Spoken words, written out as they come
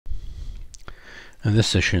In this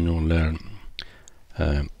session we'll learn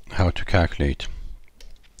how to calculate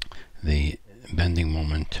the bending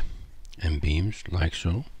moment in beams like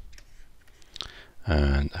so,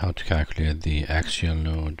 and how to calculate the axial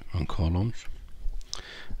load on columns,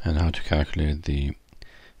 and how to calculate the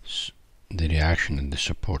reaction in the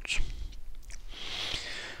supports.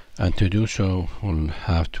 And to do so we'll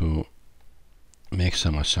have to make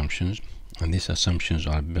some assumptions, and these assumptions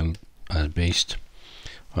are based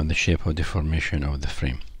on the shape of deformation of the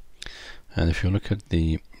frame. And if you look at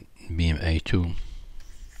the beam A2,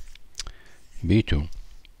 B2,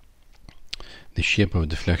 the shape of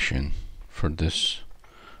deflection for this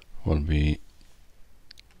will be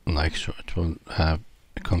like so. It will have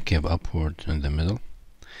a concave upward in the middle,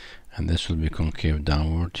 and this will be concave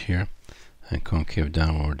downward here and concave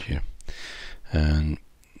downward here. And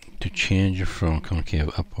to change from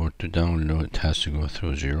concave upward to downward, it has to go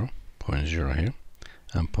through 0.0 here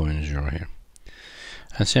and 0.0 here.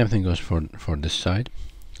 And same thing goes for this side.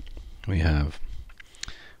 We have,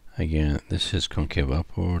 again, this is concave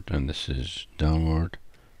upward and this is downward,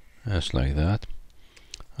 just like that.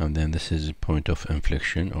 And then this is a point of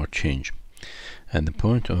inflection or change. And the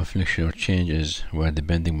point of inflection or change is where the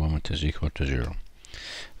bending moment is equal to 0.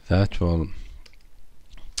 That will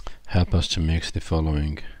help us to make the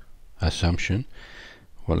following assumption.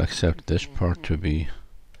 We'll accept this part to be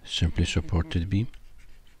simply supported beam,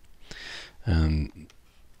 and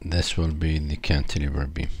this will be the cantilever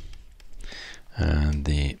beam, and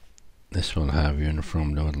this will have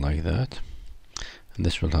uniform load like that, and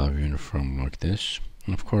this will have uniform like this.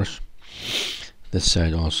 And of course this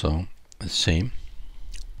side also the same,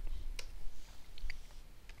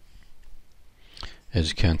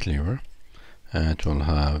 is cantilever, and it will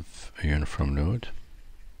have a uniform load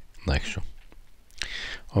like so.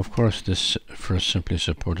 Of course this first simply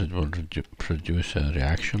supported will produce a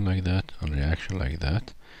reaction like that and reaction like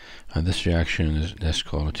that, and this reaction is, let's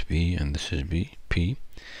call it B, and this is P.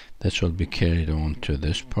 This will be carried on to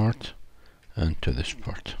this part and to this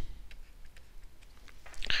part.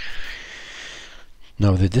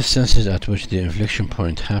 Now the distances at which the inflection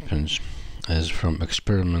point happens is from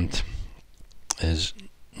experiment is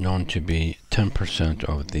known to be 10%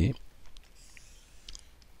 of the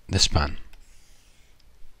span.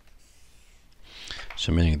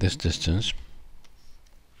 So meaning this distance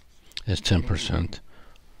is 10%.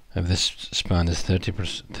 If this span is 30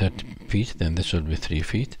 feet, then this will be 3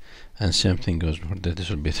 feet, and same thing goes for that. This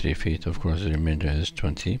will be 3 feet. Of course the remainder is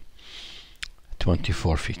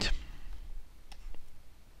 24 feet.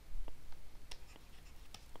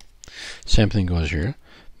 Same thing goes here.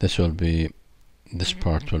 This will be, this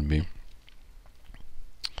part will be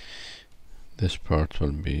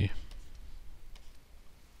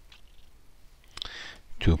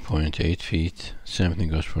 2.8 feet. Same thing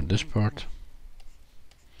goes for this part,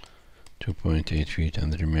 2.8 feet,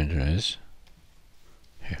 and the remainder is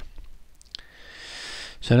here.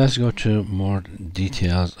 So let's go to more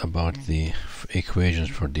details about the equations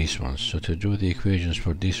for these ones. So to do the equations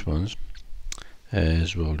for these ones,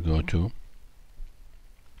 as we'll go to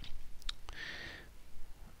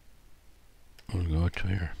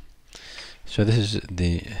here. So this is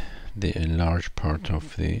the enlarged part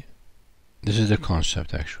of the, this is the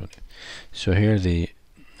concept actually. So here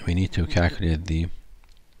we need to calculate the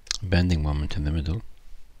bending moment in the middle,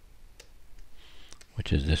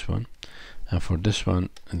 which is this one. And for this one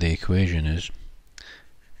the equation is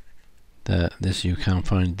that this, you can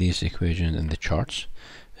find these equations in the charts,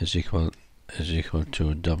 is equal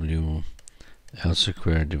to WL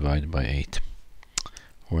squared divided by 8,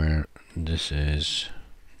 where this is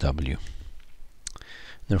W.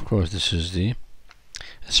 And of course this is the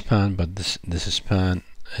span, but this span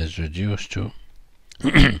is reduced to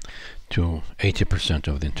to 80%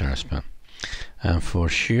 of the entire span. And for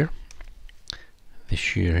shear, the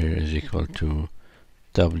shear here is equal to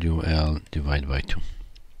WL divided by 2.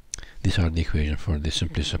 These are the equations for the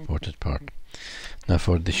simply supported part. Now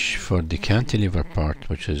for the cantilever part,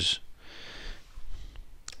 which is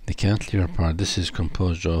the cantilever part, this is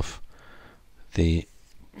composed of the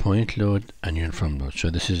point load and uniform load. So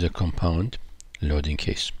this is a compound loading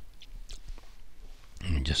case.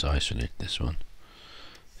 Let me just isolate this one.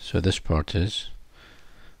 So this part is,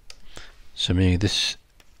 so meaning this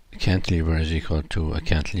cantilever is equal to a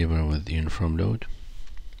cantilever with uniform load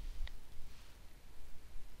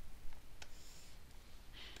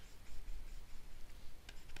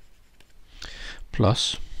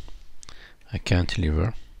plus a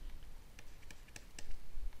cantilever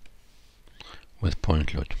with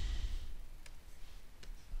point load.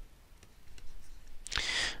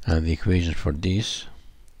 And the equation for these,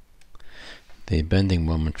 the bending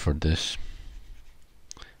moment for this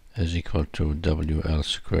is equal to WL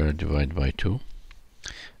squared divided by 2,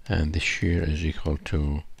 and the shear is equal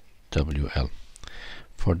to WL.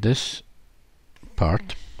 For this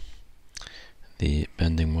part, the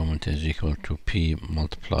bending moment is equal to P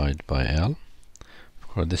multiplied by L. Of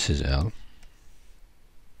course, this is L,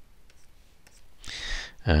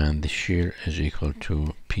 and the shear is equal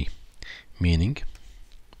to P, meaning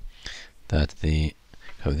that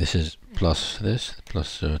this is plus this, plus,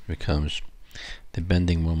 so it becomes the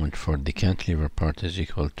bending moment for the cantilever part is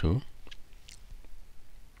equal to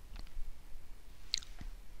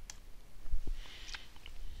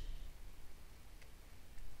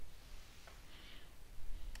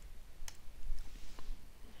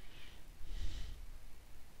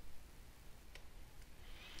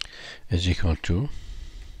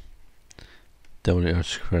WL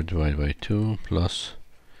squared divided by 2 plus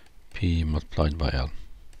P multiplied by L,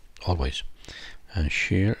 always, and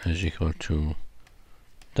shear is equal to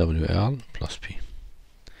WL plus P.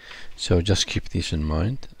 So just keep these in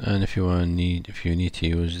mind, and if you need to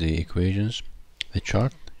use the equations, the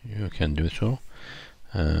chart, you can do so.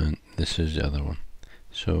 And this is the other one.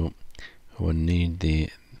 So we'll need the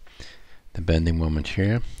bending moment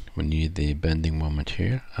here, we need the bending moment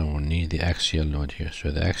here, and we'll need the axial load here.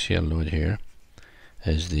 So the axial load here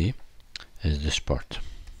is this part.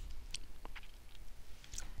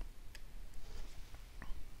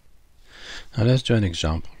 Now let's do an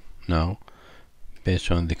example now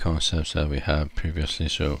based on the concepts that we have previously.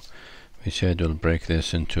 So we said we'll break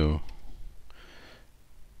this into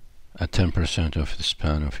a 10% of the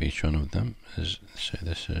span of each one of them. Say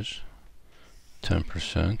this is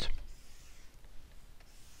 10%.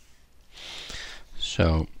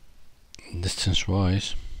 So distance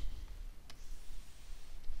wise,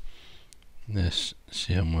 let's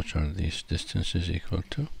see how much are these distances equal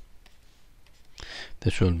to.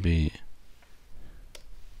 This will be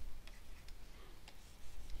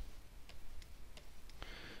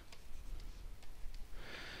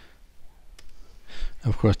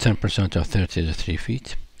of course 10% of 30 is 3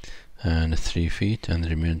 feet, and 3 feet, and the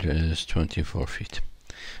remainder is 24 feet.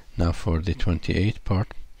 Now for the 28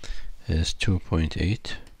 part is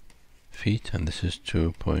 2.8 feet, and this is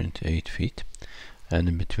 2.8 feet, and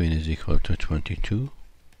in between is equal to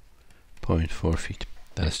 22.4 feet.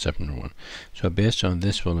 That is step number 1. So based on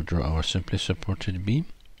this, we'll draw our simply supported beam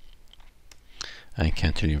and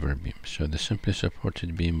cantilever beam. So the simply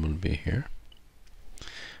supported beam will be here,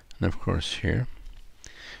 and of course here,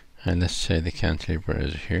 and let's say the cantilever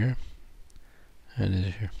is here and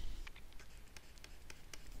is here.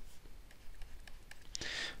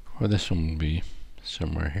 Well, this one will be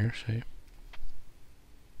somewhere here, say.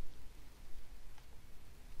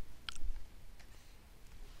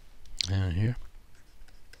 And here.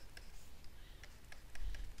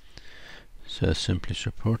 So simply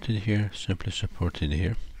supported here, simply supported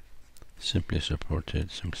here, simply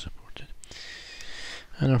supported, simply supported.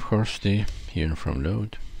 And of course the uniform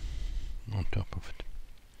load on top of it.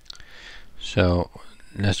 So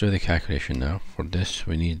let's do the calculation now. For this,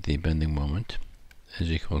 we need the bending moment is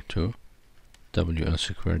equal to WL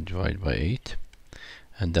squared divided by 8,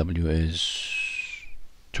 and W is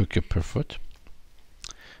 2 kip per foot,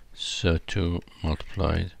 so 2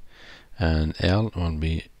 multiplied, and L will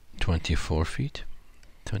be 24 feet.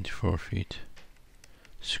 24 feet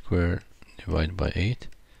squared divided by 8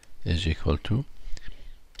 is equal to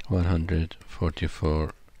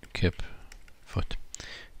 144 kip foot.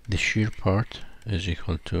 The shear part is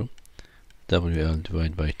equal to WL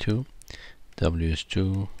divided by 2. W is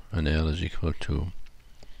 2 and L is equal to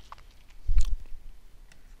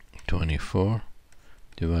 24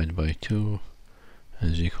 divided by 2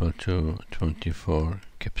 is equal to 24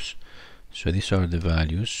 kips. So these are the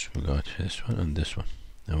values. We got this one and this one.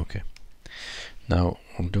 Okay. Now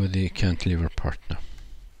we'll do the cantilever part now.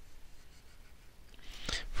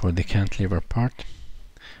 For the cantilever part,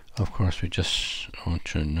 of course, we just want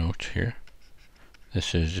to note here,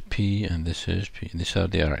 this is P and this is P. These are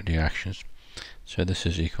the reactions. So this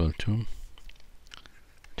is equal to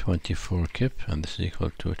 24 kip, and this is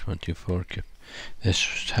equal to 24 kip.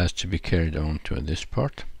 This has to be carried on to this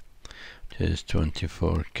part. It is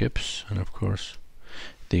 24 kips, and of course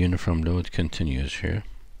the uniform load continues here.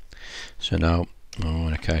 So now I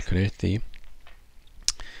want to calculate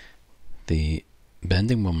the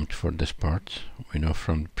bending moment for this part. We know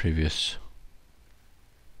from the previous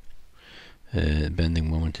bending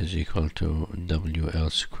moment is equal to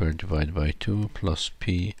WL squared divided by 2 plus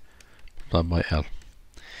P multiplied by L.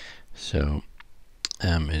 So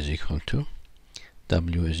M is equal to,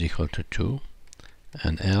 W is equal to 2,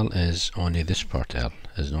 and L is only this part. L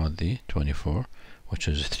is not the 24, which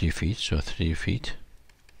is 3 feet, so 3 feet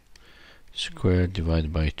squared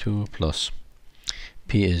divided by 2 plus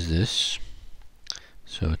P is this,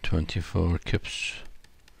 so 24 kips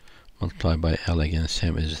multiplied by L, again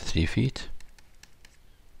same as 3 feet.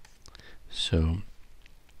 So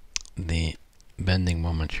the bending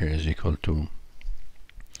moment here is equal to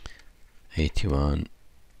 81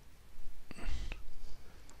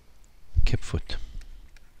 kip foot.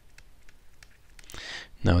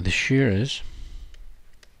 Now the shear is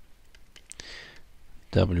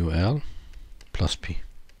WL plus P.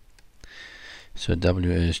 So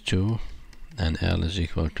W is 2 and L is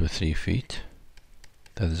equal to 3 feet.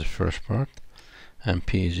 That is the first part. And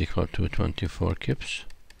P is equal to 24 kips.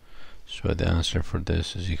 So the answer for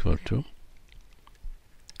this is equal to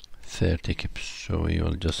 30 kips. So we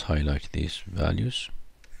will just highlight these values.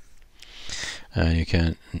 And you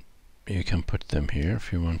can put them here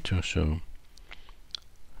if you want to. So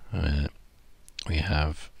we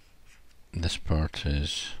have this part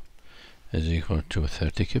is equal to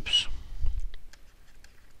 30 kips,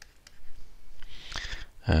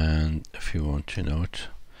 and if you want to note,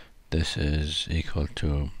 this is equal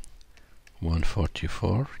to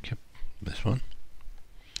 144 kip, this one,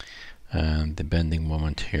 and the bending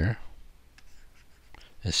moment here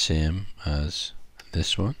is same as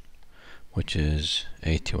this one, which is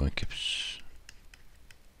 81 kips.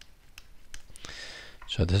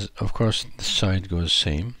 So this, of course, this side goes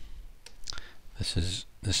same.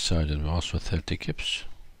 This side is also 30 kips,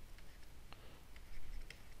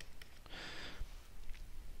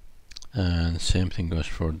 and same thing goes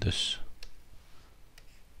for this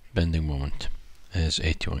bending moment is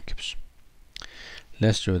 81 kips.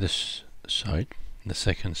 Let's do this side, the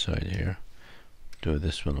second side here. Do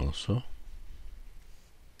this one also,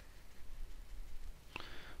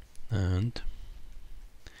 and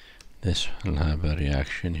this will have a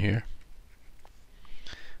reaction here,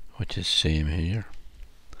 which is same here,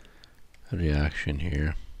 reaction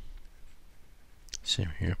here,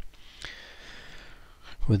 same here,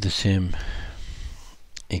 with the same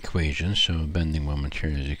equation. So bending moment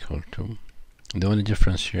here is equal to, the only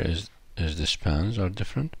difference here is the spans are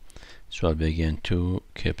different. So I'll be again 2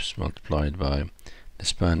 kips multiplied by, the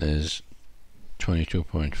span is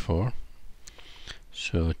 22.4,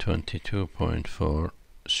 so 22.4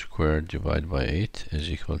 squared divided by 8 is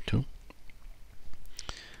equal to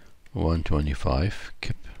 125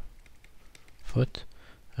 kip foot,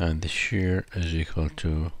 and the shear is equal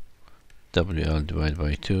to WL divided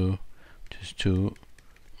by 2, which is 2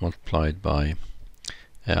 multiplied by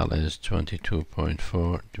L is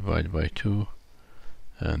 22.4 divided by 2,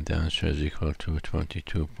 and the answer is equal to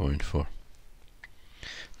 22.4.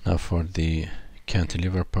 Now for the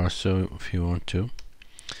cantilever part, so if you want to,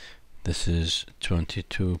 this is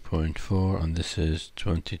 22.4 and this is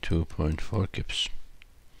 22.4 kips.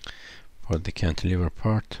 For the cantilever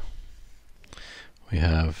part, we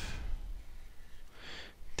have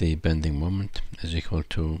the bending moment is equal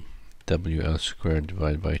to WL squared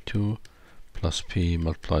divided by 2 plus P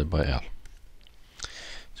multiplied by L.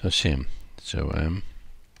 So same. So M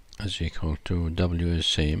is equal to, W is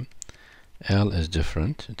same, L is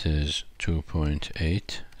different, it is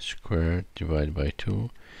 2.8 squared divided by 2,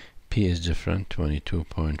 P is different,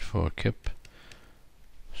 22.4 kip,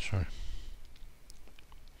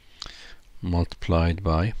 multiplied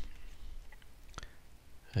by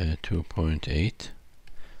 2.8,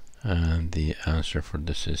 and the answer for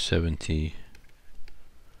this is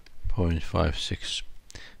 70.56.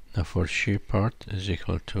 Now for shear part is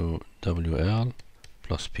equal to WL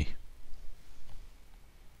plus P.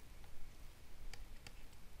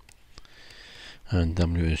 And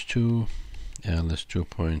W is 2, L is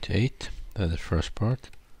 2.8, that's the first part,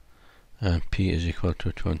 and P is equal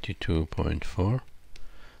to 22.4,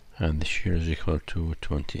 and the shear is equal to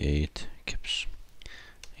 28 kips.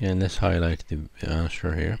 And let's highlight the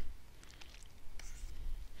answer here.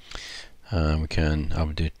 We can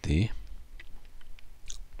update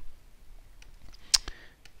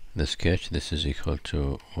the sketch. This is equal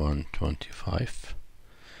to 125,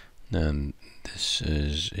 then this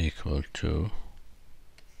is equal to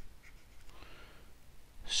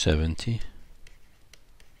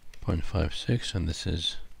 70.56, and this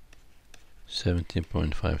is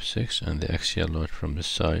 70.56, and the axial load from this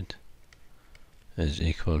side is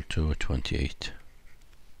equal to 28,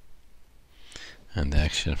 and the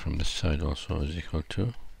axial from this side also is equal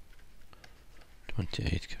to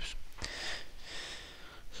 28 kips.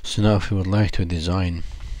 So now if we would like to design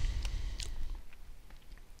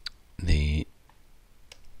the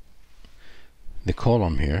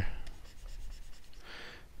column here,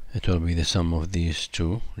 it will be the sum of these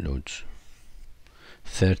two loads,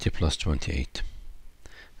 30 plus 28,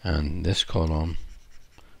 and this column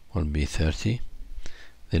will be 30,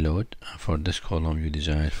 the load, and for this column you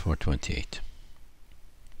desire for 28.